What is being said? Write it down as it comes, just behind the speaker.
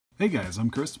Hey guys, I'm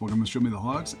Chris. Welcome to Show Me the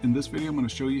Hogs. In this video, I'm going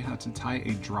to show you how to tie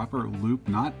a dropper loop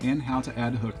knot and how to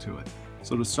add a hook to it.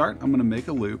 So to start, I'm going to make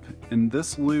a loop, and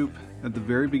this loop at the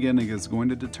very beginning is going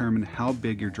to determine how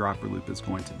big your dropper loop is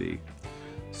going to be.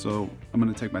 So I'm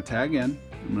going to take my tag in,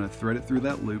 I'm going to thread it through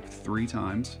that loop 3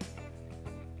 times.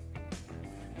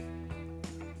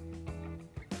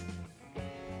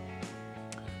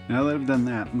 Now that I've done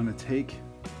that, I'm going to take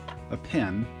a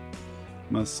pin,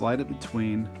 I'm going to slide it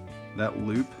between that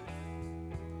loop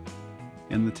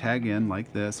and the tag in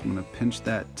like this. I'm going to pinch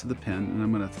that to the pin, and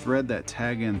I'm going to thread that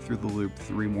tag in through the loop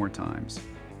 3 more times.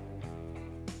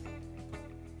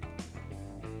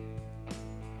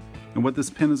 And what this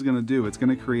pin is going to do, it's going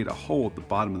to create a hole at the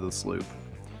bottom of this loop.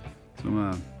 So I'm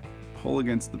going to pull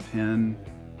against the pin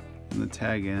and the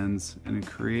tag ends and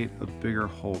create a bigger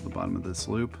hole at the bottom of this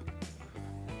loop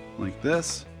like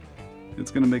this.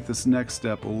 It's going to make this next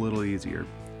step a little easier.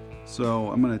 So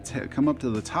I'm going to come up to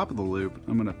the top of the loop.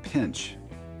 I'm going to pinch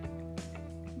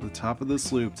the top of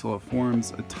this loop till it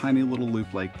forms a tiny little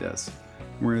loop like this.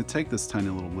 And we're going to take this tiny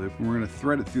little loop and we're going to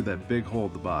thread it through that big hole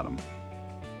at the bottom.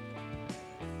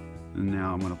 And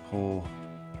now I'm going to pull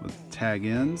the tag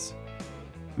ends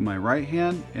in my right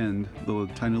hand and the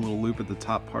tiny little loop at the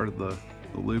top part of the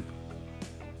loop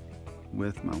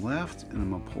with my left, and I'm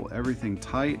going to pull everything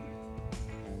tight.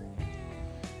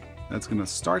 That's going to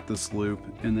start this loop,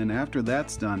 and then after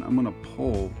that's done, I'm going to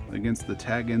pull against the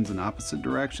tag ends in opposite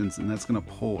directions, and that's going to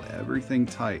pull everything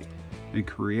tight and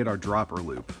create our dropper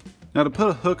loop. Now to put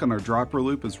a hook on our dropper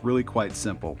loop is really quite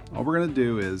simple. All we're going to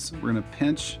do is we're going to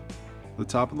pinch the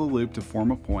top of the loop to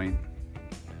form a point.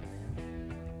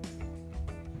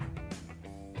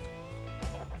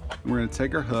 We're going to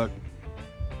take our hook,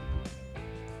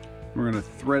 we're going to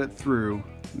thread it through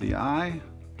the eye,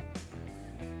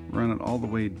 run it all the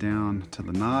way down to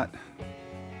the knot,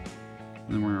 and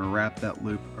then we're going to wrap that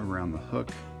loop around the hook,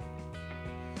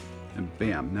 and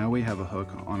bam, now we have a hook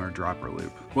on our dropper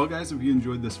loop. Well guys, if you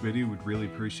enjoyed this video, we'd really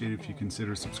appreciate it if you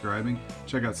consider subscribing.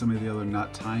 Check out some of the other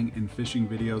knot tying and fishing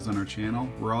videos on our channel.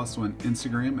 We're also on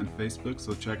Instagram and Facebook,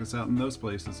 so check us out in those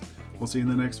places. We'll see you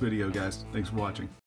in the next video guys. Thanks for watching.